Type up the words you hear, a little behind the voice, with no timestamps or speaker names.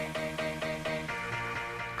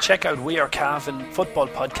Check out We Are Cavan football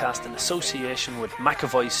podcast in association with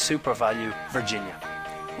McAvoy's Super Value, Virginia.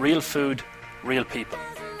 Real food, real people.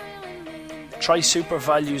 Try Super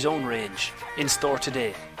Value's own range, in store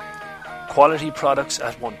today. Quality products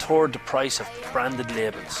at 1/3 the price of branded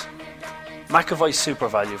labels. McAvoy's Super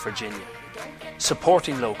Value, Virginia.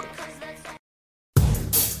 Supporting local.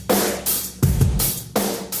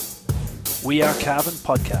 We Are Cavan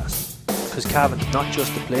podcast, because Cavan's not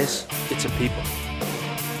just a place, it's a people.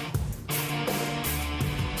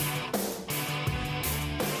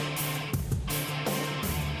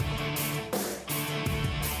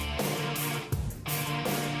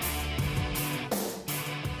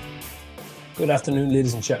 Good afternoon,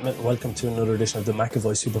 ladies and gentlemen. Welcome to another edition of the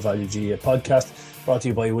McAvoy Super Value GA podcast, brought to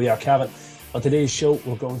you by We Are Cavan. On today's show,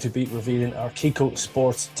 we're going to be revealing our Kiko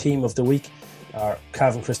Sports Team of the Week, our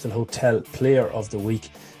Cavan Crystal Hotel Player of the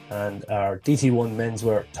Week, and our DT1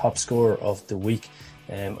 Menswear Top Scorer of the Week.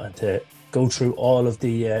 And to go through all of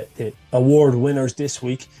the award winners this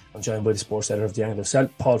week, I'm joined by the sports editor of the Anglo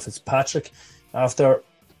Celt, Paul Fitzpatrick. After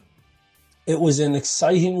it was an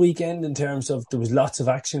exciting weekend in terms of there was lots of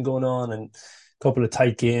action going on and a couple of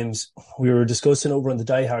tight games. We were discussing over on the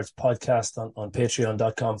Diehards podcast on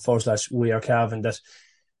patreon.com/We Are Cavan that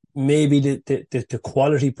maybe the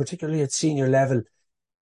quality, particularly at senior level,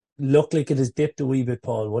 looked like it has dipped a wee bit,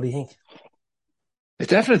 Paul. What do you think? It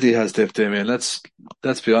definitely has dipped, Damien. Let's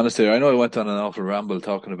be honest here. I know I went on an awful ramble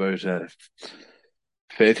talking about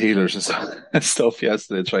faith healers and stuff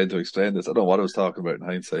yesterday, trying to explain this. I don't know what I was talking about in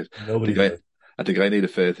hindsight. I think I need a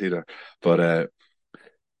faith healer. But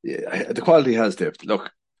the quality has dipped.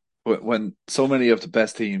 Look, when so many of the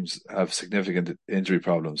best teams have significant injury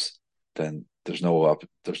problems, then there's no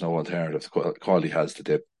alternative. The quality has to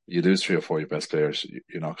dip. You lose 3 or 4 of your best players,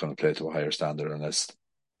 you're not going to play to a higher standard unless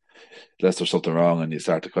there's something wrong and you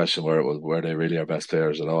start to question where they really are best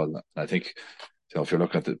players at all. And I think, if you're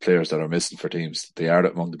looking at the players that are missing for teams, they are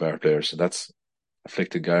among the better players. And that's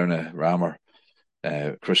afflicting Garna, Rammer,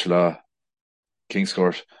 Crushelaw,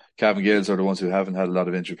 Kingscourt. Cavan Gales are the ones who haven't had a lot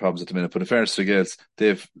of injury problems at the minute. But in fairness to the Gales,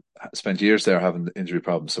 they've spent years there having injury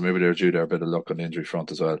problems. So maybe they're due there a bit of luck on the injury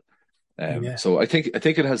front as well. So I think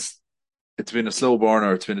it's been a slow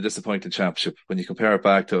burner. It's been a disappointing championship. When you compare it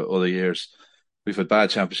back to other years, we've had bad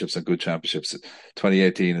championships and good championships.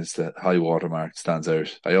 2018 is the high watermark, stands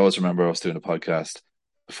out. I always remember us doing a podcast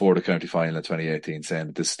before the county final in 2018 saying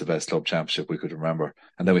that this is the best club championship we could remember.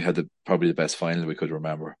 And then we had probably the best final we could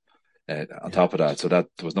remember on top of that. So that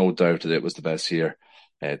there was no doubt that it was the best year.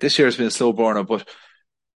 This year has been a slow burner, but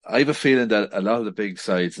I have a feeling that a lot of the big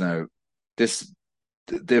sides now,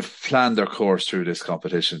 they've planned their course through this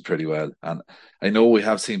competition pretty well. And I know we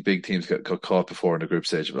have seen big teams get caught before in the group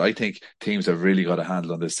stage, but I think teams have really got a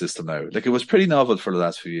handle on this system now. Like, it was pretty novel for the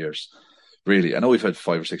last few years, really. I know we've had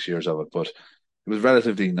 5 or 6 years of it, but it was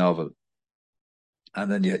relatively novel.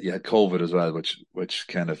 And then you had COVID as well, which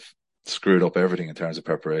kind of screwed up everything in terms of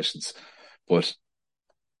preparations. But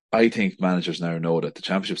I think managers now know that the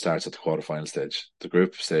championship starts at the quarterfinal stage. The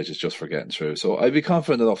group stage is just for getting through. So I'd be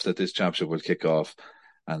confident enough that this championship will kick off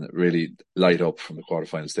and really light up from the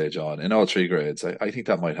quarterfinal stage on in all 3 grades. I think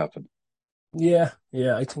that might happen. Yeah,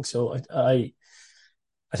 I think so. I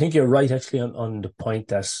think you're right actually on the point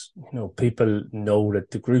that, people know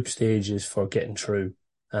that the group stage is for getting through,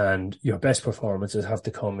 and your best performances have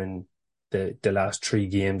to come in the last 3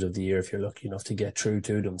 games of the year if you're lucky enough to get through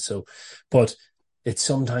to them. So, but it's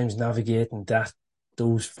sometimes navigating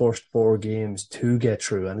those first 4 games to get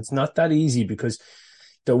through, and it's not that easy because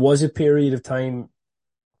there was a period of time.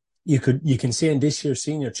 You can say in this year's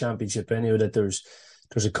senior championship anyway that there's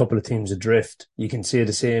a couple of teams adrift. You can say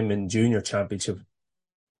the same in junior championship.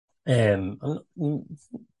 You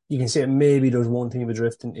can say maybe there's one team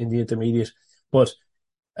adrift in the intermediate, but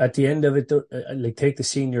at the end of it, like take the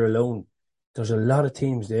senior alone, there's a lot of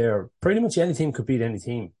teams there. Pretty much any team could beat any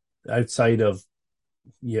team outside of,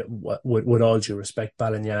 with all due respect,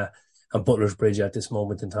 Ballina and Butler's Bridge at this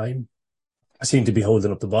moment in time. I seem to be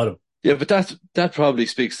holding up the bottom. Yeah, but that probably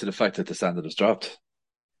speaks to the fact that the standard has dropped.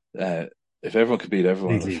 If everyone could beat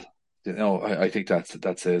everyone, Really? I think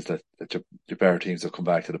that says that your better teams have come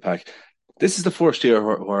back to the pack. This is the first year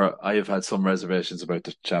where I have had some reservations about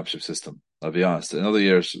the championship system. I'll be honest. In other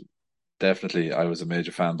years, definitely I was a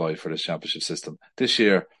major fanboy for this championship system. This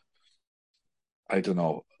year, I don't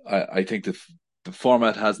know. I think the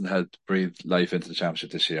format hasn't had breathed life into the championship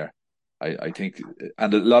this year. I think,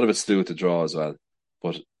 and a lot of it's to do with the draw as well.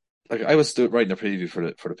 But like, I was writing a preview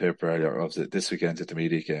for the paper earlier of this weekend's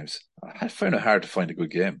intermediate games. I found it hard to find a good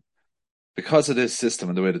game because of this system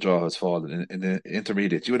and the way the draw has fallen in the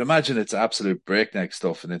intermediate. You would imagine it's absolute breakneck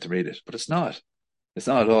stuff in intermediate, but it's not. It's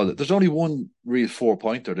not at all. There's only one real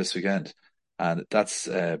 4-pointer this weekend, and that's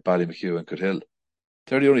Ballymacue and Coothill.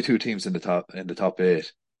 They're the only two teams in the top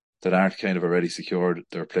eight that aren't kind of already secured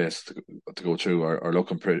their place to go through, or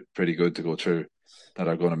looking pretty good to go through, that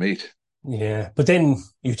are going to meet. Yeah, but then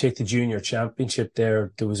you take the junior championship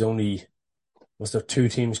there. Was there two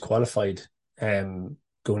teams qualified going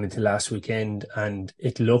into last weekend, and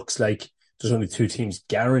it looks like there's only two teams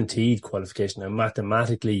guaranteed qualification. Now,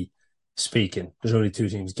 mathematically speaking, there's only two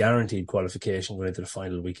teams guaranteed qualification going into the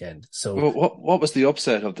final weekend. So, Well, what was the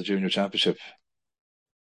upset of the junior championship?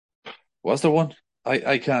 Was there one?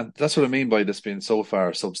 I can't. That's what I mean by this being so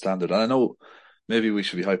far substandard. And I know maybe we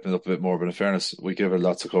should be hyping it up a bit more, but in fairness, we give it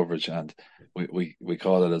lots of coverage and we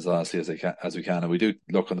call it as honestly as we can, and we do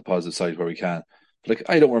look on the positive side where we can. But like,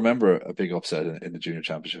 I don't remember a big upset in the junior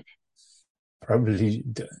championship. probably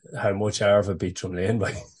how much Arva beat Drumlane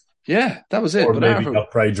by, Yeah, that was it. or But maybe Arva,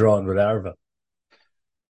 got pride drawn with Arva.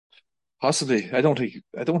 possibly, I don't think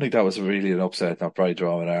that was really an upset, not pride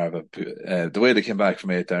draw with Arva. The way they came back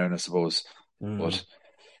from 8 down, I suppose. Mm. But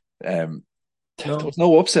um, there No, was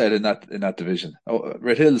no upset in that division. Oh,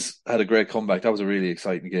 Red Hills had a great comeback. That was a really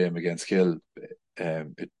exciting game against Kill.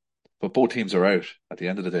 But both teams are out at the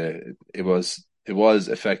end of the day. It was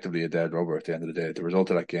effectively a dead rubber at the end of the day. The result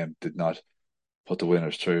of that game did not put the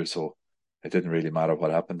winners through, so it didn't really matter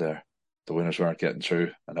what happened there. The winners weren't getting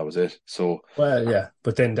through, and that was it. So well, yeah,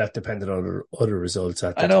 but then that depended on other results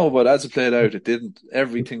at I the know, time. but as it played out, it didn't.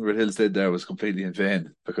 Everything Red Hills did there was completely in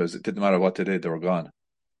vain because it didn't matter what they did; they were gone.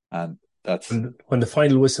 And that's When the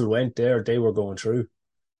final whistle went there, they were going through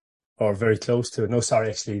or very close to it. No, sorry,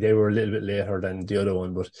 actually, they were a little bit later than the other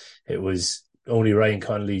one, but it was only Ryan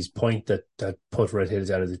Connolly's point that put Red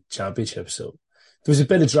Hills out of the championship. So there was a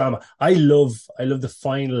bit of drama. I love the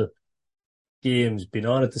final games being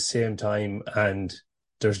on at the same time, and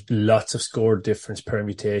there's lots of score difference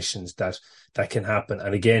permutations that can happen.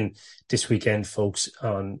 And again, this weekend, folks,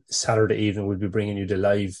 on Saturday evening, we'll be bringing you the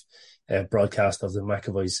live broadcast of the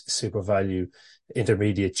McAvoy's Super Value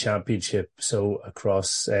Intermediate Championship. So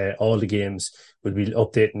across all the games, we'll be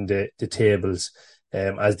updating the tables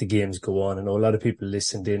as the games go on. I know a lot of people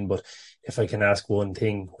listened in, but if I can ask one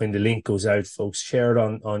thing, when the link goes out, folks, share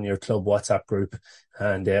it on your club WhatsApp group,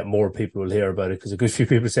 and more people will hear about it, because a good few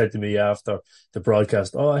people said to me after the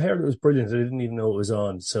broadcast, "Oh, I heard it was brilliant. I didn't even know it was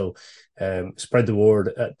on." So spread the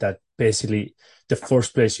word that basically the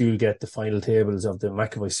first place you'll get the final tables of the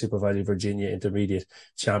McAvoy Super Value Virginia Intermediate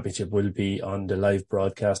Championship will be on the live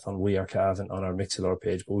broadcast on We Are Cavan on our Mixlr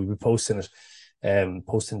page, but we'll be posting it,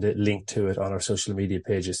 posting the link to it on our social media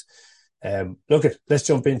pages. Let's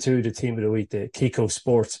jump into the team of the week, the Kiko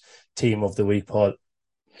Sports team of the week, Paul.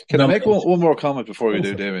 Can I make one more comment before we Go do,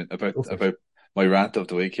 for it. Damien, Go for it. about my rant of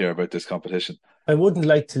the week here about this competition? I wouldn't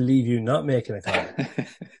like to leave you not making a comment.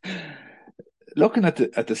 Looking at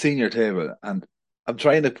the senior table, and I'm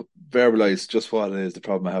trying to verbalize just what it is the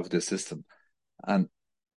problem I have with this system. And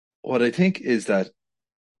what I think is that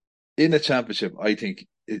in a championship, I think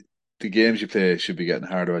the games you play should be getting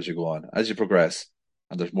harder as you go on, as you progress,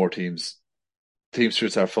 and there's more teams. Teams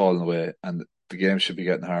should start falling away, and the games should be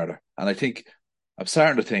getting harder. And I'm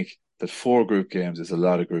starting to think that 4 group games is a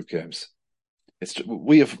lot of group games.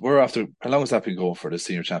 We're after, how long has that been going for, this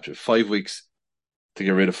senior championship? 5 weeks to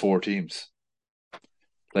get rid of 4 teams.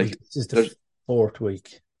 Well, Like, this is the there's fourth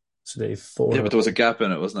week. So they've four yeah, in a but there was row. a gap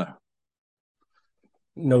in it, wasn't there?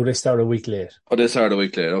 No, they start a week late. Oh, they started a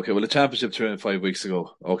week late. Okay, well, the championship threw in 5 weeks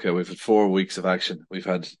ago. Okay, we've had 4 weeks of action. We've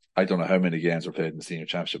had, I don't know how many games were played in the senior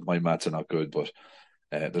championship. My maths are not good, but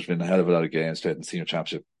there's been a hell of a lot of games played in the senior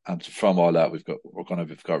championship, and from all that, we've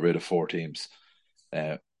got rid of 4 teams.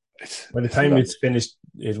 Uh, By the it's a time lot, it's finished,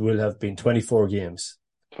 it will have been 24 games.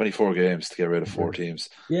 24 games to get rid of four Mhm. teams.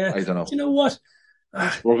 Yeah. I don't But know. you know what?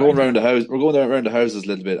 Ah, We're going around the house. We're going around the houses a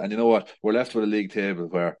little bit, and you know what? We're left with a league table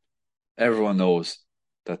where everyone knows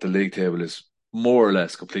that the league table is more or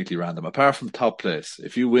less completely random, apart from top place.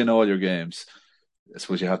 If you win all your games, I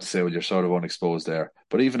suppose you have to say, well, you're sort of unexposed there.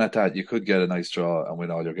 But even at that, you could get a nice draw and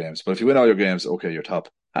win all your games. But if you win all your games, okay, you're top.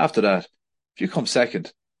 After that, if you come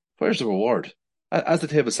second, where's the reward? As the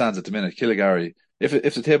table stands at the minute, Killigary, if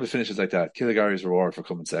the table finishes like that, Killigary's reward for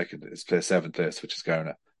coming second is place 7th place, which is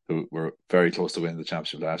Garna, who were very close to winning the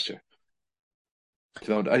championship last year.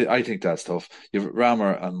 You know, I think that's tough. You've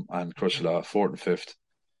Rammer and Crutchlow, 4th and 5th.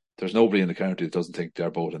 There's nobody in the county that doesn't think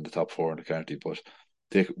they're both in the top 4 in the county, but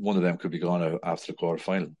one of them could be gone out after the quarter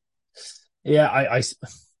final. Yeah,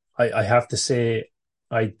 I have to say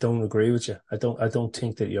I don't agree with you. I don't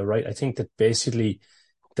think that you're right. I think that basically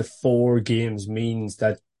the 4 games means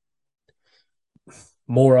that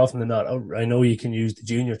more often than not, I know you can use the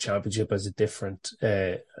junior championship as a different,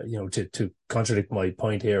 to contradict my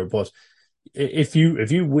point here, but if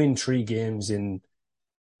you win 3 games in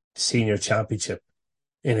senior championship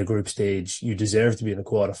in a group stage, you deserve to be in a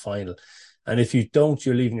quarter final. And if you don't,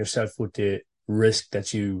 you're leaving yourself with the risk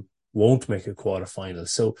that you won't make a quarter final.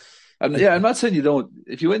 So, I'm not saying you don't.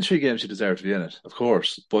 If you win 3 games, you deserve to be in it, of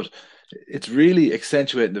course. But it's really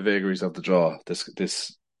accentuating the vagaries of the draw.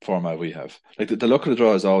 This format we have, like the luck of the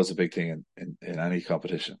draw, is always a big thing in any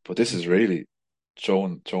competition. But this is really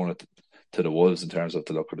throwing it to the wolves in terms of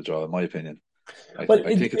the luck of the draw, in my opinion. I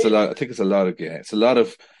think it's a lot. I think it's a lot of games. It's a lot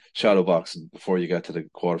of shadow boxing before you get to the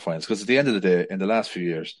quarterfinals. Because at the end of the day, in the last few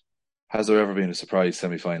years, has there ever been a surprise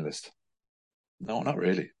semi-finalist? No, not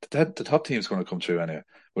really. The top team's going to come through anyway.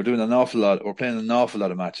 We're doing an awful lot. We're playing an awful lot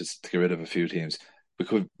of matches to get rid of a few teams.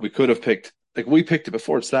 We could have picked, like we picked it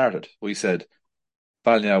before it started. We said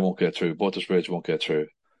Balliol won't get through, Buttersbridge won't get through.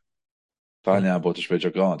 Balliol and Buttersbridge are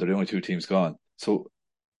gone. They're the only 2 teams gone. So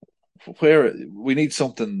where we need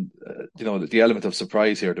something, the element of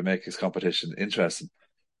surprise here to make this competition interesting.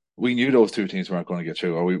 We knew those 2 teams weren't going to get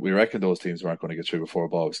through, or we reckoned those teams weren't going to get through before a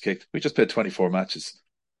ball was kicked. We just played 24 matches.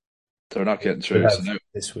 They're not getting through. So now,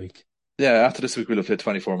 this week. Yeah, after this week we'll have played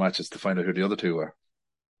 24 matches to find out who the other 2 were.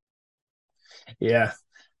 Yeah.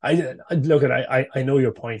 I look at I know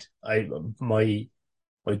your point. My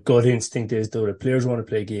gut instinct is, though, that players want to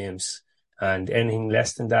play games, and anything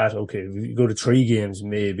less than that, okay, we go to 3 games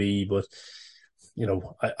maybe, but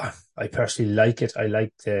I personally like it. I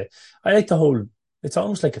like the whole. It's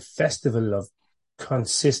almost like a festival of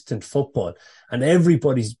consistent football, and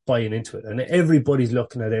everybody's buying into it, and everybody's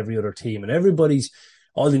looking at every other team, and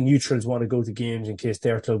all the neutrals want to go to games in case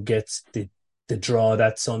their club gets the draw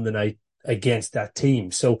that Sunday night against that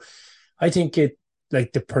team. So I think the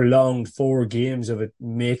prolonged 4 games of it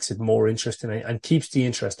makes it more interesting and keeps the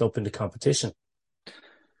interest up in the competition.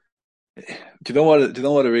 Do you know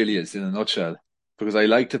what it really is in a nutshell? Because I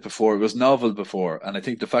liked it before. It was novel before, and I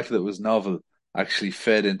think the fact that it was novel actually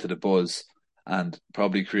fed into the buzz and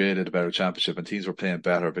probably created a better championship, and teams were playing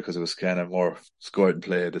better because it was kind of more scored and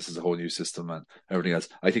play. This is a whole new system and everything else.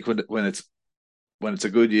 I think when it's a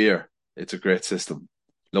good year, it's a great system.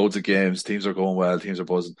 Loads of games, teams are going well, teams are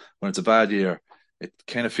buzzing. When it's a bad year, it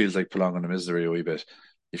kind of feels like prolonging the misery a wee bit.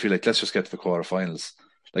 You feel like, let's just get to the quarterfinals.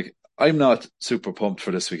 Like, I'm not super pumped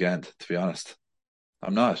for this weekend, to be honest.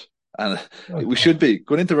 I'm not. And we should be.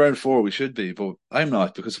 Going into round 4, we should be, but I'm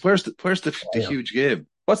not, because where's the huge game?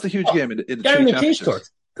 What's the huge game in the 3 championships?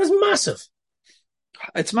 That's massive.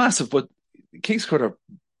 It's massive, but Kingscourt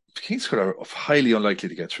are highly unlikely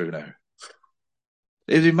to get through now.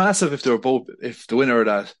 It'd be massive if if the winner of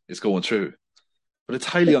that is going through, but it's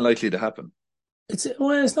highly unlikely to happen. It's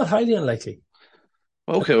not highly unlikely.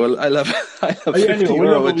 Okay, well, I'll have 50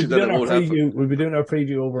 euro with you that it won't happen. We'll be doing our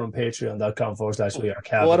preview over on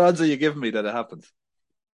patreon.com/wearecav. What odds are you giving me that it happens?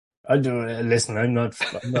 I'll do it. Listen, I'm not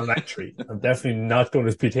an actuary. I'm definitely not going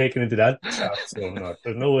to be taken into that trap. So I'm not.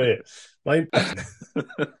 There's no way.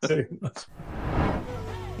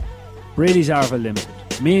 Brady's Arva Limited,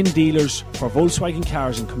 main dealers for Volkswagen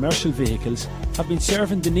cars and commercial vehicles, have been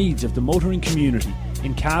serving the needs of the motoring community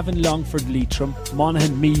in Cavan, Longford, Leitrim,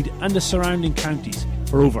 Monaghan, Meath and the surrounding counties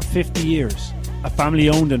for over 50 years. A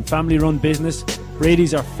family-owned and family-run business,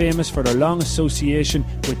 Brady's are famous for their long association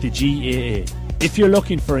with the GAA. If you're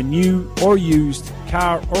looking for a new or used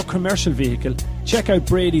car or commercial vehicle, check out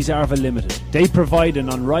Brady's Arva Limited. They provide an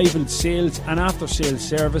unrivaled sales and after-sales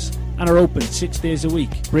service and are open 6 days a week.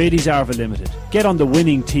 Brady's Arva Limited. Get on the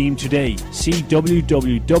winning team today. See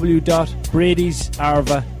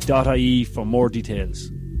www.bradysarva.ie for more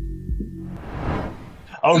details.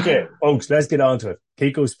 Okay, folks, let's get on to it.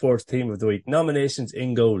 Kiko Sports Team of the Week. Nominations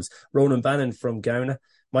in goals: Ronan Bannon from Gowna,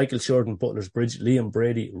 Michael Shorten, Butler's Bridge, Liam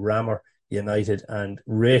Brady, Rammer United, and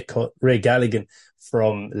Ray Galligan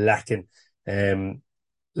from Lacken.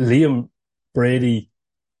 Liam Brady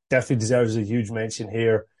definitely deserves a huge mention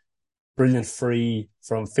here. Brilliant free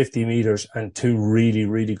from 50 metres and 2 really,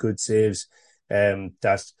 really good saves.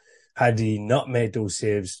 That had he not made those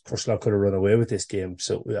saves, Crosslaw could have run away with this game.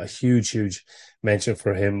 So a huge, huge mention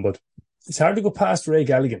for him. But it's hard to go past Ray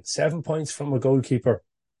Galligan. 7 points from a goalkeeper,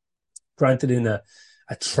 granted in a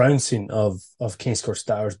trouncing of Kingscourt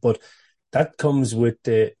Stars, but that comes with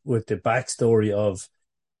the backstory of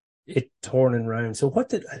it turning round. So what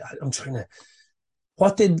did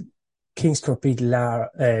Kingscourt beat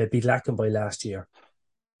Lacken by last year?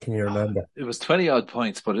 Can you remember? It was 20 odd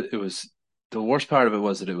points, but it was, the worst part of it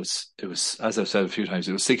was that it was, as I've said a few times,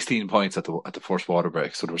 it was 16 points at the first water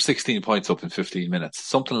break. So there were 16 points up in 15 minutes,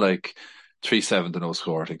 something like 3-7 to no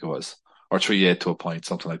score, I think it was, or 3-8 to a point,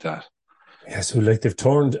 something like that. Yeah, so like they've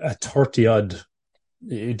turned around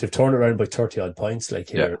by 30 odd points,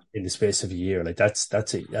 like Yeah. here in the space of a year. Like that's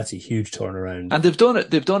a huge turnaround. And they've done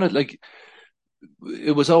it like,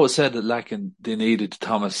 it was always said that Lacken, they needed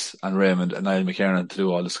Thomas and Raymond and Niall McKernan to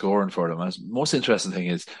do all the scoring for them. And the most interesting thing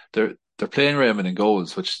is they're playing Raymond in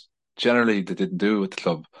goals, which generally they didn't do with the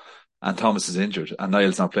club. And Thomas is injured and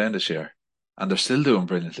Niall's not playing this year. And they're still doing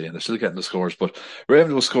brilliantly and they're still getting the scores. But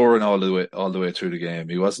Raymond was scoring all the way through the game.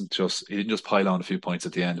 He didn't just pile on a few points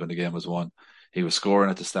at the end when the game was won. He was scoring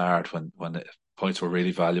at the start when the points were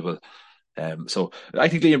really valuable. So I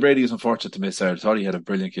think Liam Brady was unfortunate to miss out. I thought he had a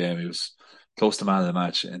brilliant game. He was close to man of the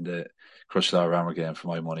match in the Crusher Rammer game for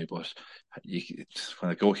my money. But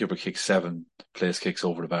when a goalkeeper kicks 7 place kicks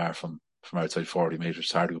over the bar from outside 40 metres,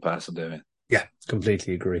 it's hard to go past him, Damien. Yeah,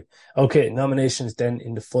 completely agree. Okay, nominations then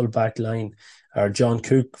in the full back line are John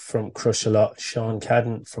Cook from Crushalot, Sean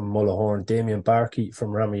Cadden from Mullahoran, Damien Barkey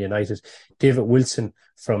from Rammer United, David Wilson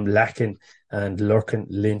from Lacken, and Lurkin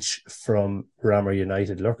Lynch from Rammer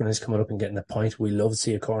United. Lurkin is coming up and getting a point. We love to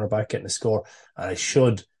see a cornerback getting a score. And I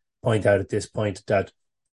should point out at this point that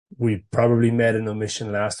we probably made an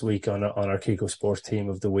omission last week on our Kiko Sports Team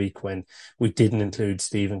of the Week when we didn't include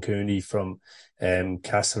Stephen Cooney from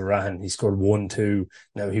Castlerahan. He scored 1-2.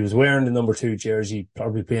 Now, he was wearing the number 2 jersey,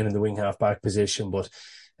 probably playing in the wing half-back position, but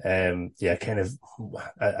kind of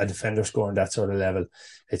a defender scoring that sort of level,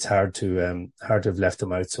 it's hard to have left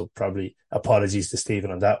him out. So probably apologies to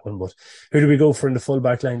Stephen on that one. But who do we go for in the full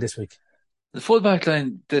back line this week? The full back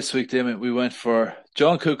line this week, Damien, we went for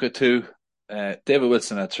John Cook at 2, David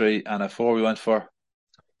Wilson at 3, and at 4 we went for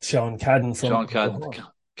Sean Cadden from Sean Cadden.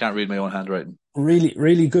 Can't read my own handwriting. Really,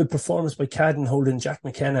 really good performance by Cadden, holding Jack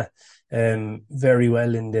McKenna very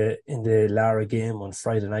well in the Lara game on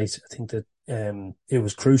Friday night. I think that it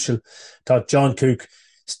was crucial. Thought John Cook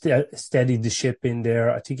steadied the ship in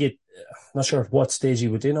there. I think I'm not sure at what stage he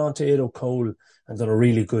went in onto Ado Cole and done a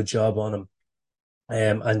really good job on him.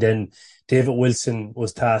 And then David Wilson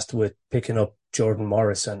was tasked with picking up Jordan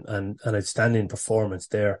Morris, and an outstanding performance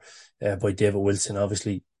there by David Wilson.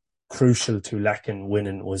 Obviously, crucial to Lacken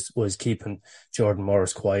winning was keeping Jordan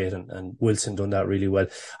Morris quiet, and Wilson done that really well.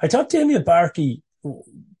 I thought Damien Barkey,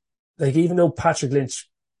 like even though Patrick Lynch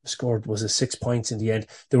scored was 6 points in the end,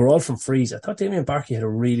 they were all from frees. I thought Damien Barkey had a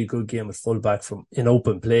really good game at fullback in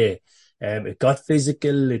open play. It got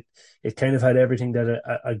physical. It kind of had everything that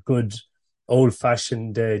a good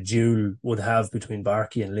old-fashioned duel would have between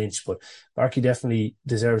Barkey and Lynch, but Barkey definitely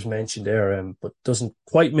deserves mention there, but doesn't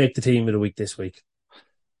quite make the team of the week this week.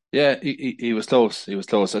 Yeah, he was close. He was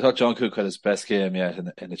close. I thought John Cook had his best game yet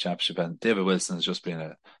in the championship, and David Wilson has just been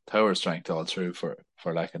a tower of strength all through for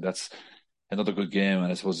Lacken. That's another good game,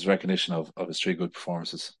 and I suppose it's recognition of his 3 good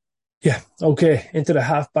performances. Yeah, okay. Into the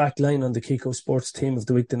half-back line on the Kiko Sports Team of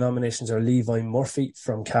the Week. The nominations are Levi Murphy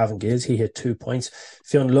from Cavan Gales. He hit 2 points.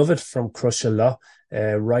 Fionn Lovett from Crushalot.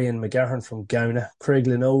 Ryan McGahern from Gowna. Craig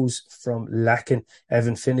Lenoes from Lacken.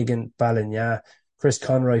 Evan Finnegan, Ballina. Chris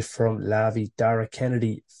Conroy from Lavi. Dara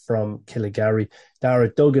Kennedy from Killigarry. Dara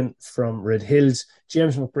Duggan from Red Hills.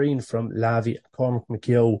 James McBreen from Lavi. Cormac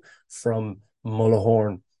McKeough from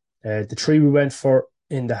Mullahoran. The 3 we went for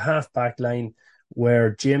in the half-back line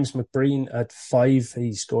where James McBreen at 5,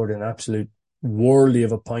 he scored an absolute worldly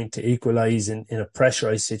of a point to equalise in a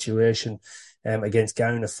pressurised situation against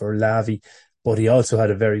Gowna for Lavi. But he also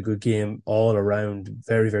had a very good game all around,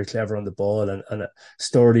 very, very clever on the ball and a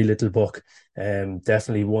sturdy little buck.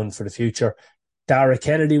 Definitely one for the future. Dara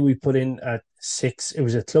Kennedy we put in at 6. It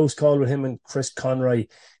was a close call with him and Chris Conroy,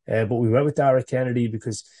 but we went with Dara Kennedy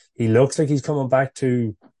because he looks like he's coming back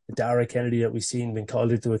to Dara Kennedy that we've seen been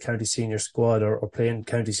called into a county senior squad or playing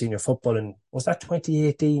county senior football. And was that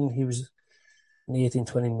 2018? He was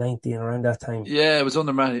 2019, around that time. Yeah, it was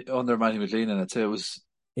under Matty McLean, and I'd say it was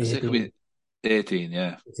 18,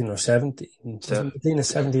 yeah. 18 or 17. Between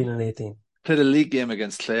 17 and 18. Played a league game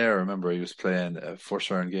against Clare. I remember he was playing a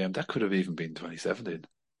first round game. That could have even been 2017.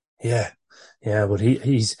 Yeah, but he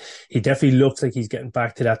definitely looks like he's getting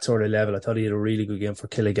back to that sort of level. I thought he had a really good game for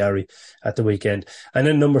Killigarry at the weekend. And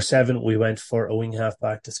then number 7, we went for a wing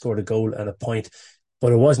half-back that scored a goal and a point.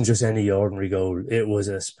 But it wasn't just any ordinary goal. It was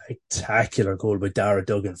a spectacular goal by Dara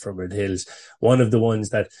Duggan from Red Hills. One of the ones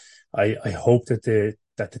that I hope that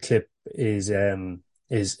the clip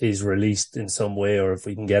is released in some way, or if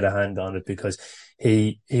we can get a hand on it, because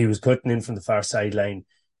he was cutting in from the far sideline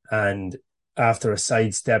and after a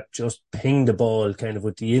sidestep, just pinged the ball kind of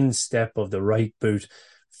with the instep of the right boot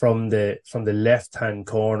from the left-hand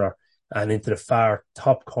corner and into the far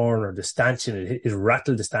top corner, the stanchion, it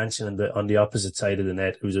rattled the stanchion on the opposite side of the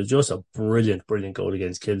net. It was just a brilliant goal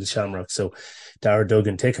against Kilda Shamrock. So Dara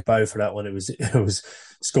Duggan, take a bow for that one. It was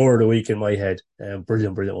score of the week in my head.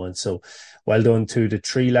 Brilliant one. So well done to the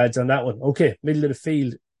three lads on that one. Okay, middle of the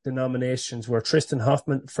field. The nominations were Tristan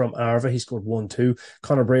Hoffman from Arva, he scored 1-2,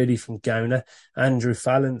 Conor Brady from Gowna, Andrew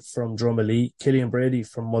Fallon from Drumalee, Killian Brady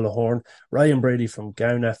from Mullahoran, Ryan Brady from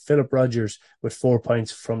Gowna, Philip Rogers with 4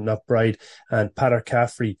 points from Knockbride, and Pater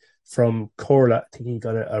Caffrey from Corla. I think he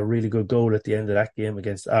got a really good goal at the end of that game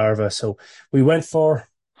against Arva. So we went for...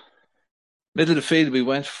 Middle of the field, we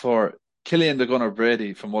went for Killian the Gunner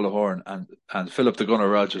Brady from Mullahoran and Philip the Gunner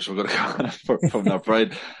Rogers were going to go from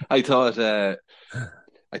Knockbride.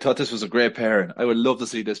 I thought this was a great pairing. I would love to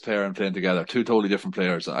see this pairing playing together. Two totally different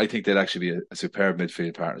players. I think they'd actually be a superb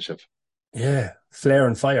midfield partnership. Yeah, flair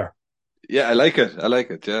and fire. Yeah, I like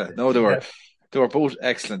it. Yeah, no, they were both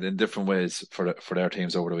excellent in different ways for their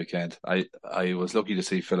teams over the weekend. I was lucky to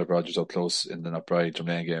see Philip Rogers up close in the Knockbride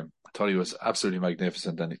Drumlane game. I thought he was absolutely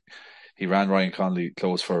magnificent, and he ran Ryan Connolly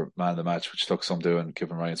close for man of the match, which took some doing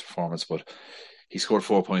given Ryan's performance, but he scored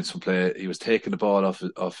 4 points from play. He was taking the ball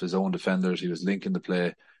off his own defenders. He was linking the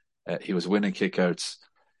play. He was winning kickouts.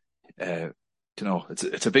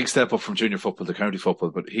 It's a big step up from junior football to county football,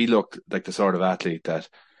 but he looked like the sort of athlete that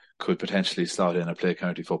could potentially slot in and play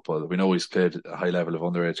county football. We know he's played a high level of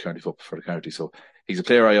underage county football for the county, so he's a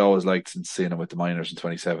player I always liked since seeing him with the minors in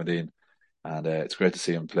 2017, and it's great to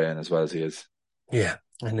see him playing as well as he is. Yeah.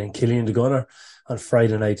 And then Killian the Gunner on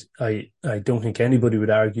Friday night, I don't think anybody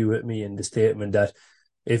would argue with me in the statement that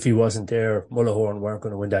if he wasn't there, Mullahoran weren't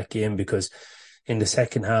going to win that game, because in the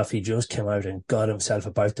second half, he just came out and got himself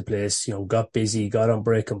about the place, got busy, got on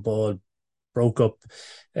breaking ball, broke up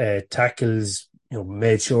tackles,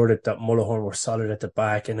 made sure that Mullahoran were solid at the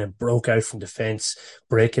back, and then broke out from defence,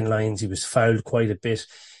 breaking lines. He was fouled quite a bit.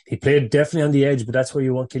 He played definitely on the edge, but that's where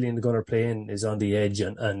you want Killian the Gunner playing, is on the edge,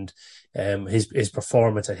 and his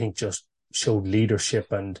performance, I think, just showed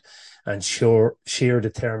leadership and sheer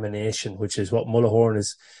determination, which is what Mullahoran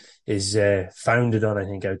is founded on, I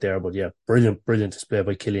think, out there. But yeah, brilliant display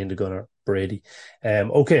by Killian the Gunner Brady.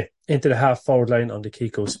 Okay, into the half forward line on the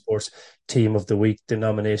Kiko Sports Team of the Week. The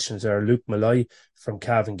nominations are Luke Malloy from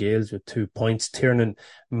Cavan Gales with 2 points, Tiernan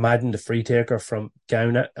Madden, the free taker from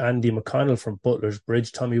Gowna, Andy McConnell from Butler's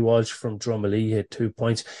Bridge, Tommy Walsh from Drumalee had 2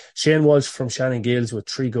 points, Shane Walsh from Shannon Gales with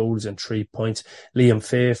 3 goals and 3 points, Liam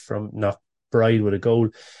Fay from Knockbride with a goal,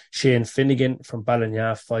 Shane Finnegan from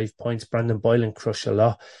Ballinya 5 points, Brandon Boylan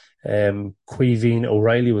Crushala, Queeveen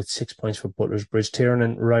O'Reilly with 6 points for Butler's Bridge,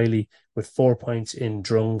 Tiernan Riley with 4 points in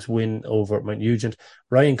Drung's win over Mount Nugent,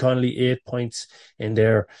 Ryan Connolly 8 points in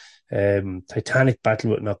their titanic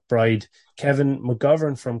battle with Knockbride, Kevin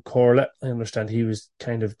McGovern from Corla. I understand he was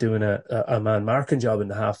kind of doing a man marking job in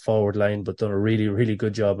the half forward line, but done a really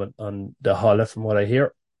good job on the Holla from what I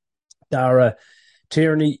hear. Dara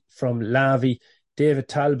Tierney from Lavi, David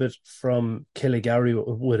Talbot from Killigarry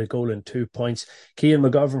with a goal and 2 points. Cian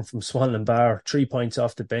McGovern from Swanland Bar, 3 points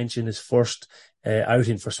off the bench in his first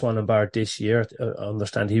outing for Swanland Bar this year. I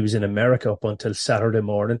understand he was in America up until Saturday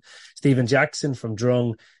morning. Stephen Jackson from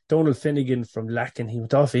Drung, Donald Finnegan from Lacken. He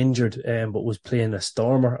went off injured, but was playing a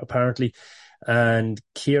stormer apparently. And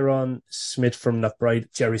Kieran Smith from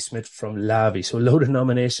Knockbride, Jerry Smith from Lavi. So a load of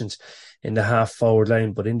nominations in the half forward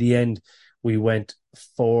line, but in the end, we went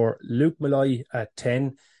for Luke Malloy at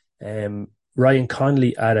 10, Ryan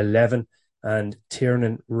Connolly at 11, and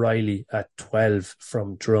Tiernan Riley at 12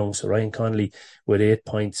 from Drung. So Ryan Connolly with 8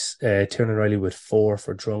 points, Tiernan Riley with 4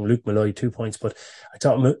 for Drung, Luke Malloy 2 points. But I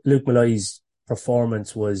thought Luke Malloy's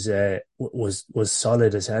performance was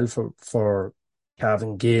solid as hell for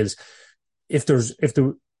Cavan Gales. If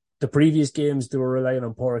the previous games, they were relying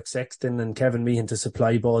on Porrick Sexton and Kevin Meehan to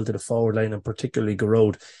supply ball to the forward line, and particularly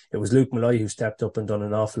Garrod. It was Luke Malloy who stepped up and done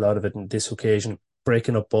an awful lot of it on this occasion,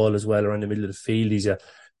 breaking up ball as well around the middle of the field. He's a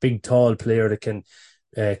big, tall player that can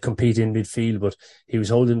compete in midfield, but he was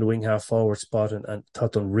holding the wing half forward spot and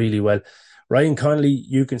thought done really well. Ryan Connolly,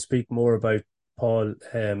 you can speak more about, Paul,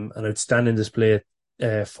 an outstanding display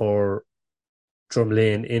for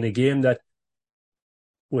Drumlane in a game that,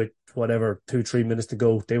 with 2-3 minutes to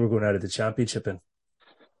go, they were going out of the championship in.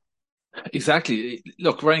 Exactly.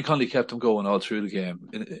 Look, Ryan Connolly kept them going all through the game.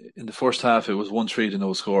 In the first half, it was 1-3 to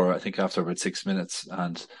no score, I think, after about 6 minutes.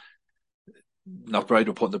 And Knockbride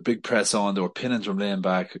were putting the big press on. They were pinning Drumlane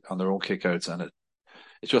back on their own kickouts. And it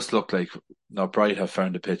just looked like Knockbride have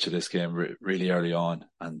found the pitch of this game really early on.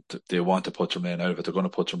 And they want to put Drumlane out of it. They're going to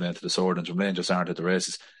put Drumlane to the sword. And Drumlane just aren't at the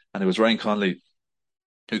races. And it was Ryan Connolly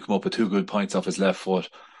who came up with 2 good points off his left foot,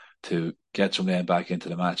 to get Drumlane back into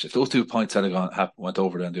the match. If those 2 points had went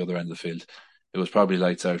over down the other end of the field, it was probably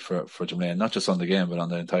lights out for Drumlane, not just on the game, but on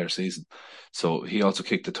the entire season. So he also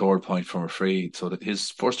kicked the third point from a free, so that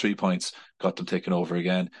his first 3 points got them taken over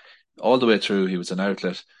again. All the way through, he was an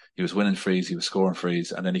outlet. He was winning frees, he was scoring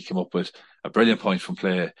frees, and then he came up with a brilliant point from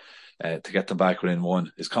play to get them back within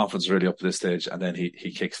one. His confidence is really up at this stage, and then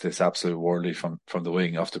he kicks this absolute worldly from the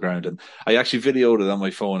wing off the ground. And I actually videoed it on my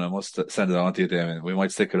phone. I must send it on to you, Damien. We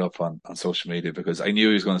might stick it up on social media, because I knew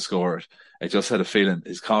he was going to score it. I just had a feeling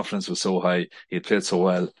his confidence was so high. He had played so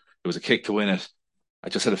well. It was a kick to win it. I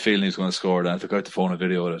just had a feeling he was going to score it, and I took out the phone and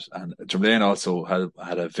videoed it. And Drumlane also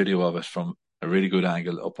had a video of it from a really good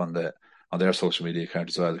angle up on their social media account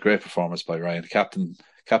as well. Great performance by Ryan, captain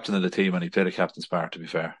of the team, and he played a captain's part, to be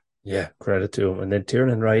fair. Yeah, credit to him. And then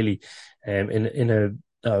Tiernan Riley, in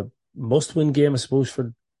a must-win game, I suppose,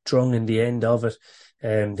 for Drung in the end of it.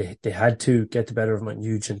 They had to get the better of Mount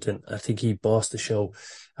Nugent, and I think he bossed the show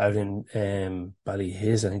out in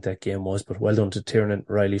Ballyhaise, I think that game was. But well done to Tiernan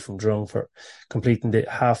Riley from Drung for completing the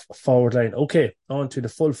half forward line. Okay, on to the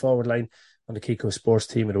full forward line on the Kiko Sports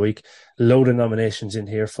Team of the Week. Load of nominations in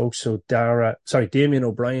here, folks. So Damien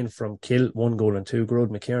O'Brien from Kill, 1 goal and 2. Grode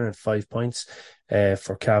McKiernan, 5 points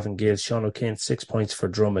for Cavan Gales. Sean O'Kane, 6 points for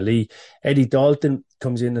Drumalee. Eddie Dalton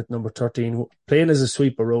comes in at number 13, playing as a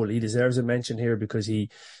sweeper role. He deserves a mention here because he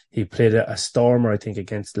played a stormer, I think,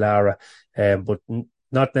 against Lara, but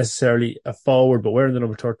not necessarily a forward, but wearing the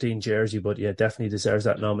number 13 jersey. But yeah, definitely deserves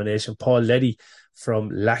that nomination. Paul Leddy from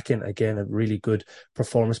Lacken, again, a really good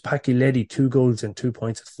performance. Packy Leddy, 2 goals and 2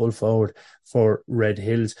 points at full forward for Red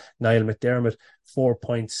Hills. Niall McDermott, 4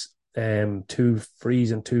 points, 2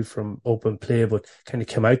 frees and 2 from open play, but kind of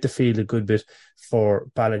came out the field a good bit for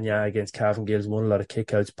Ballina against Cavan Gales, won a lot of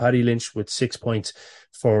kickouts. Paddy Lynch with 6 points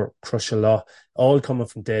for Crushala, all coming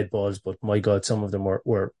from dead balls, but my God, some of them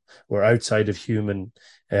were outside of human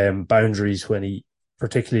boundaries when he,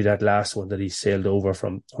 particularly that last one that he sailed over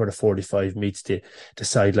from where the 45 meets the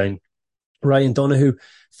sideline. Ryan Donoghue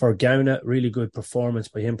for Gowna, really good performance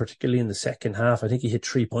by him, particularly in the second half. I think he hit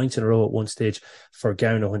 3 points in a row at one stage for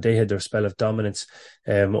Gowna when they had their spell of dominance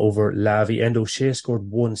over Lavi. Endo O'Shea scored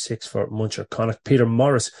 1-6 for Muncher Connacht. Peter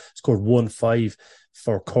Morris scored 1-5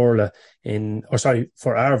 for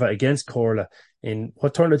Arva against Corla in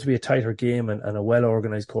what turned out to be a tighter game, and a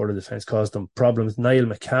well-organised Corla defence caused them problems. Niall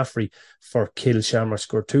McCaffrey for Kill Shamrock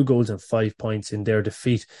scored 2 goals and 5 points in their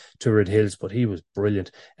defeat to Red Hills, but he was brilliant.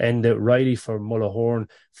 And Riley for Mullahorn,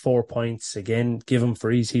 4 points. Again, give him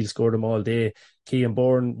frees, he'll score them all day. Cian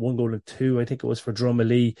Bourne, 1 goal and 2, I think it was for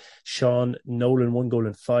Drumalee. Sean Nolan, 1 goal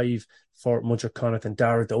and 5 for Muncher Connacht, and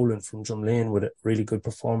Dara Dolan from Drumlane with a really good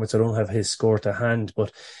performance. I don't have his score to hand,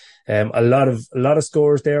 but a lot of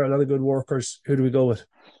scores there, a lot of good workers. Who do we go with?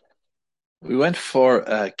 We went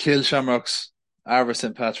for Kill Shamrocks, Arva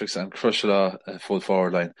St. Patrick's and Crushala full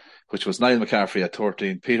forward line, which was Niall McCaffrey at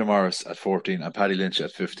 13, Peter Morris at 14 and Paddy Lynch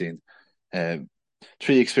at 15.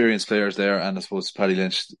 3 experienced players there, and I suppose Paddy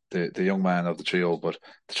Lynch, the young man of the trio, but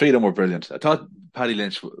the 3 of them were brilliant. I thought Paddy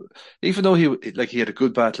Lynch, even though he had a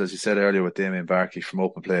good battle, as you said earlier, with Damien Barkey from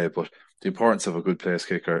open play, but the importance of a good place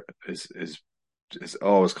kicker is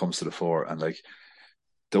always comes to the fore. And like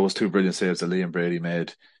those 2 brilliant saves that Liam Brady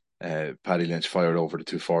made, Paddy Lynch fired over the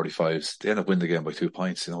 245s. They end up winning the game by 2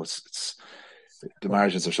 points. You know, it's the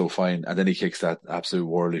margins are so fine, and then he kicks that absolute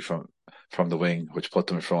worldly from the wing, which put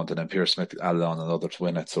them in front, and then Pierce Smith added on another to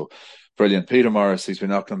win it. So brilliant. Peter Morris, he's been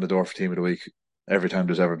knocking on the door for Team of the Week every time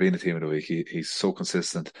there's ever been a Team of the Week. He's so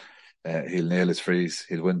consistent. He'll nail his frees.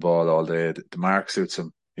 He'll win ball all day. The mark suits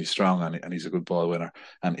him. He's strong and he's a good ball winner.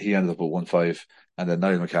 And he ended up with 1-5. And then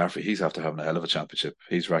Niall McCaffrey, he's after having a hell of a championship.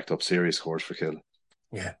 He's racked up serious scores for Kill.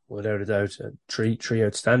 Yeah, without a doubt, three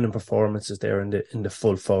outstanding performances there in the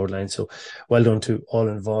full forward line. So well done to all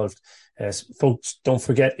involved. Folks, don't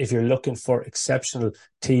forget, if you're looking for exceptional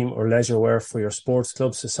team or leisure wear for your sports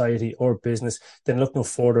club, society or business, then look no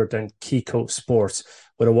further than Kiko Sports.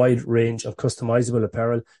 With a wide range of customizable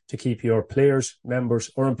apparel to keep your players,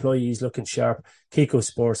 members or employees looking sharp, Kiko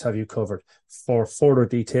Sports have you covered. For further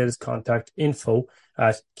details, contact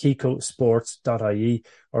info@kikosports.ie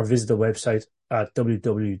or visit the website at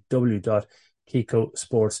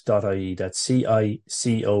www.kikosports.ie. That's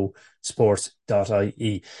CICO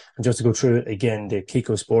sports.ie. And just to go through it again, the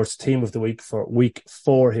Kiko Sports Team of the Week for week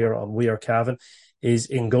 4 here on We Are Cavan is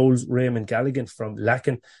in goals Raymond Galligan from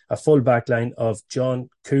Lacken, a full back line of John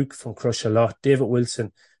Cook from Crushalloch, David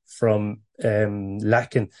Wilson from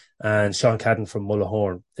Lacken and Sean Cadden from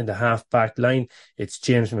Mullahoran. In the half-back line, it's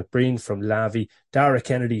James McBreen from Lavey, Dara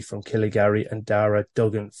Kennedy from Killigarry and Dara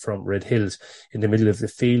Duggan from Red Hills. In the middle of the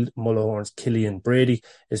field, Mullahoran's Killian Brady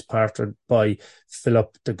is partnered by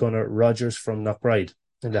Philip the Gunner Rogers from Knockbride.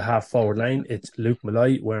 In the half-forward line, it's Luke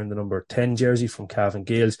Malloy wearing the number 10 jersey from Cavan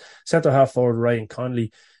Gales. Centre half-forward Ryan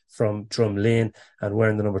Conley from Drum Lane, and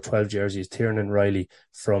wearing the number 12 jersey is Tiernan Riley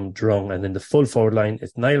from Drung. And in the full forward line,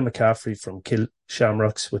 it's Niall McCaffrey from Kill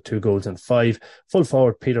Shamrocks with 2 goals and 5. Full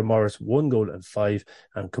forward Peter Morris, 1 goal and 5.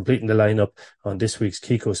 And completing the lineup on this week's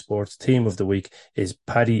Kiko Sports Team of the Week is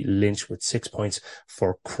Paddy Lynch with 6 points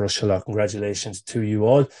for Crushala. Congratulations to you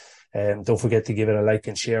all. Don't forget to give it a like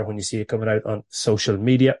and share when you see it coming out on social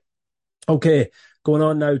media. Okay, going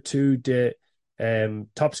on now to the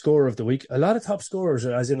top scorer of the week. A lot of top scorers,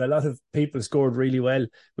 as in a lot of people scored really well.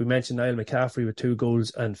 We mentioned Niall McCaffrey with 2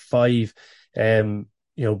 goals and 5. Endo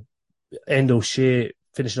Shea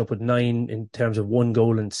finishing up with 9 in terms of 1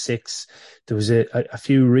 goal and 6. There was a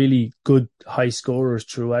few really good high scorers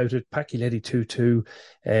throughout it. Packy Letty 2-2.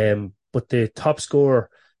 But the top scorer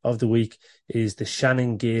of the week is the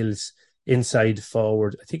Shannon Gales inside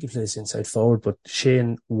forward. I think he plays inside forward, but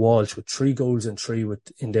Shane Walsh with 3 goals and 3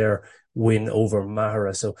 in their win over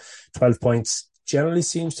Mahara. So 12 points generally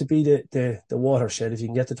seems to be the watershed. If you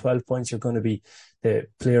can get to 12 points, you're going to be the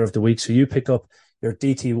player of the week. So you pick up your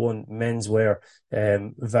DT1 menswear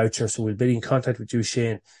voucher. So we'll be in contact with you,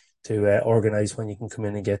 Shane, to organise when you can come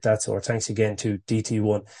in and get that. So our thanks again to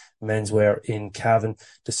DT1 Menswear in Cavan,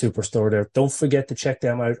 the superstore there. Don't forget to check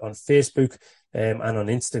them out on Facebook and on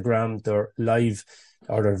Instagram. Their live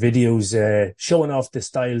or their videos showing off the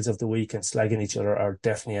styles of the week and slagging each other are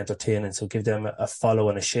definitely entertaining. So give them a follow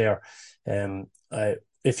and a share.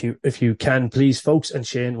 If you can, please, folks, and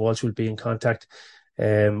Shane Walsh will be in contact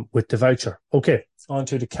with the voucher. Okay, on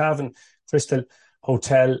to the Cavan Crystal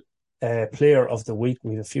Hotel player of the week.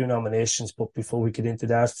 We have a few nominations, but before we get into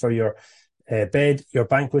that, for your bed, your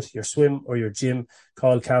banquet, your swim or your gym,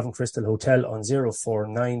 call Cavan Crystal Hotel on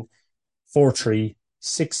 049 43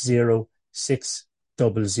 60 600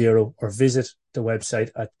 or visit the website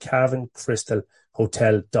at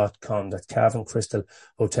cavancrystalhotel.com. That's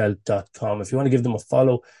cavancrystalhotel.com. If you want to give them a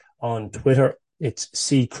follow on Twitter, it's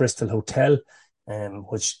C Crystal Hotel,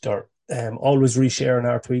 which they're always resharing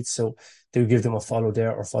our tweets, so do give them a follow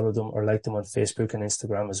there, or follow them or like them on Facebook and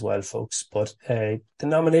Instagram as well, folks. But the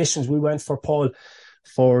nominations, we went for Paul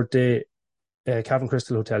for the Cavan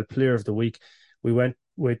Crystal Hotel Player of the Week. We went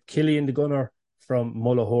with Killian the Gunner from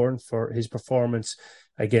Mullahoran for his performance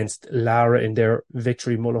against Lara in their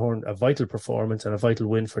victory. Mullahoran, a vital performance and a vital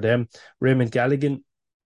win for them. Raymond Galligan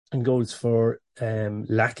and goals for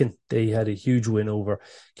Lacken. They had a huge win over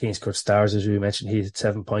Kingscourt Stars, as we mentioned. He had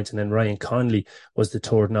 7 points. And then Ryan Conley was the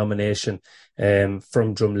third nomination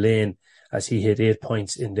from Drum Lane, as he hit 8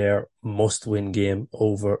 points in their must-win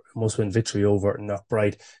victory over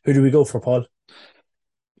Knockbride. Who do we go for, Paul?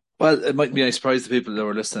 Well, it might be a surprise to people that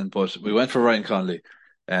were listening, but we went for Ryan Conley.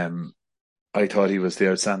 I thought he was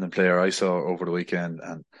the outstanding player I saw over the weekend,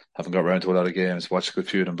 and having got around to a lot of games, watched a good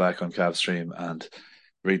few of them back on Cav Stream and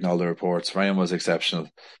reading all the reports, Ryan was exceptional.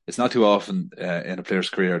 It's not too often in a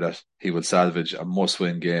player's career that he would salvage a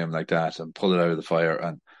must-win game like that and pull it out of the fire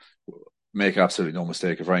and make absolutely no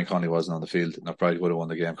mistake. If Ryan Conley wasn't on the field, Knockbride would have won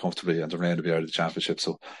the game comfortably and remained to be out of the championship.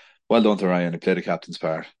 So well done to Ryan. He played a captain's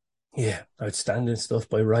part. Yeah, outstanding stuff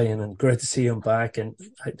by Ryan, and great to see him back. And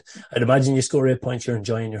I'd imagine you score 8 points, you're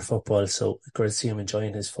enjoying your football. So great to see him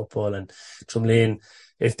enjoying his football. And Drum Lane,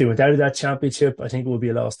 if they went out of that championship, I think it would be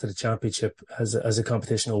a loss to the championship as a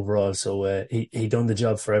competition overall. So he done the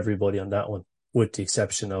job for everybody on that one, with the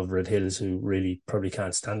exception of Red Hills, who really probably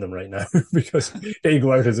can't stand him right now because they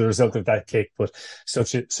go out as a result of that kick. But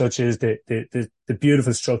such is the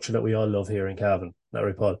beautiful structure that we all love here in Cavan. Not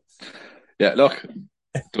right, Paul? Yeah, look.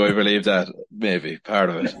 Do I believe that? Maybe part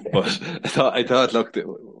of it, but I thought, look,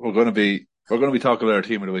 we're going to be talking about our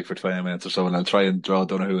team of the week for 20 minutes or so, and I'll try and draw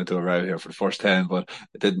Donoghue into a row here for the first 10, but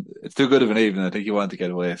it didn't. It's too good of an evening. I think you wanted to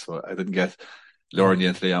get away, so I didn't get luring you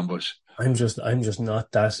into the ambush. I'm just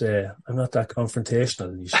not that. I'm not that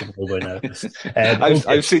confrontational. You should know by now.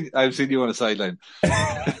 I've seen you on the sideline.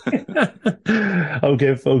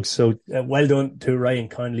 Okay, folks. So well done to Ryan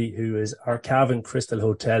Conley, who is our Cavan Crystal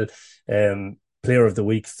Hotel Player of the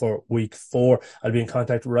Week for week 4. I'll be in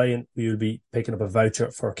contact with Ryan. We will be picking up a voucher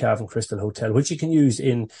for Cavan Crystal Hotel, which you can use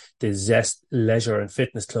in the Zest Leisure and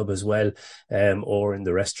Fitness Club as well, or in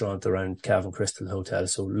the restaurant around Cavan Crystal Hotel.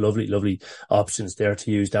 So lovely options there to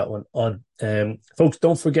use that one on. Folks,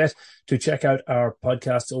 don't forget to check out our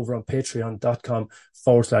podcasts over on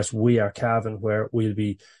patreon.com/wearecavan, where we'll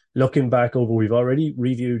be looking back over, we've already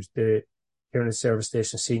reviewed the Kiernan Service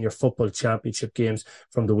Station Senior Football Championship games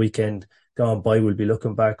from the weekend gone by. We'll be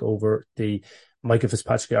looking back over the Michael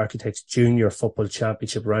Fitzpatrick Architects Junior Football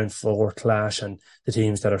Championship Round 4 clash and the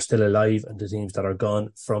teams that are still alive and the teams that are gone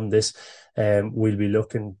from this. We'll be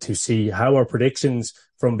looking to see how our predictions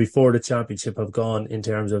from before the championship have gone in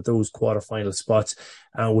terms of those quarterfinal spots.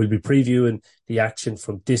 And we'll be previewing the action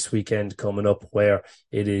from this weekend coming up, where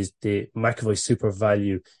it is the McAvoy Super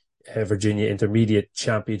Value Virginia Intermediate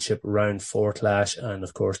Championship Round 4 clash, and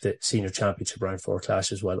of course the Senior Championship Round 4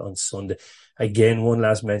 clash as well on Sunday. Again, one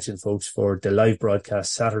last mention, folks, for the live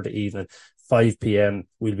broadcast Saturday evening, 5 p.m.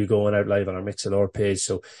 We'll be going out live on our Mixlr page,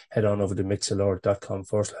 so head on over to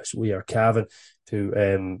mixlr.com/wearecavan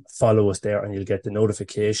to follow us there, and you'll get the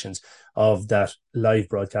notifications of that live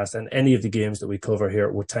broadcast and any of the games that we cover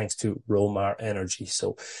here, with thanks to Romar Energy.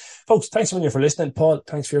 So, folks, thanks a million for listening. Paul,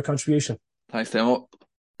 thanks for your contribution. Thanks, Demo.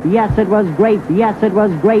 Yes, it was great. Yes, it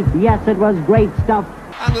was great. Yes, it was great stuff.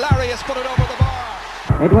 And Larry has put it over the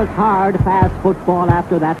bar. It was hard, fast football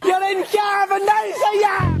after that. You're in Cavan,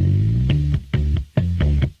 yeah!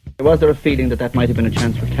 Was there a feeling that might have been a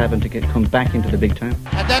chance for Cavan to come back into the big time?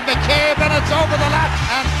 And then McCabe, and it's over the lap,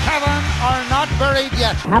 and Cavan are not buried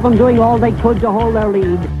yet. Cavan doing all they could to hold their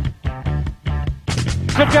lead.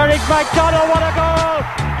 To Derek McDonald, what a goal!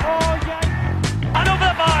 Oh, yes! And over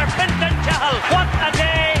the bar, Fintan Cahill, what a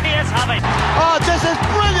day he is having! Oh, this is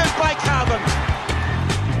brilliant by Cavan.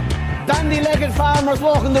 Dandy-legged farmers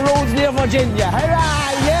walking the roads near Virginia.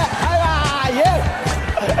 Hurrah, yeah! Hurrah,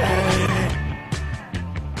 yeah!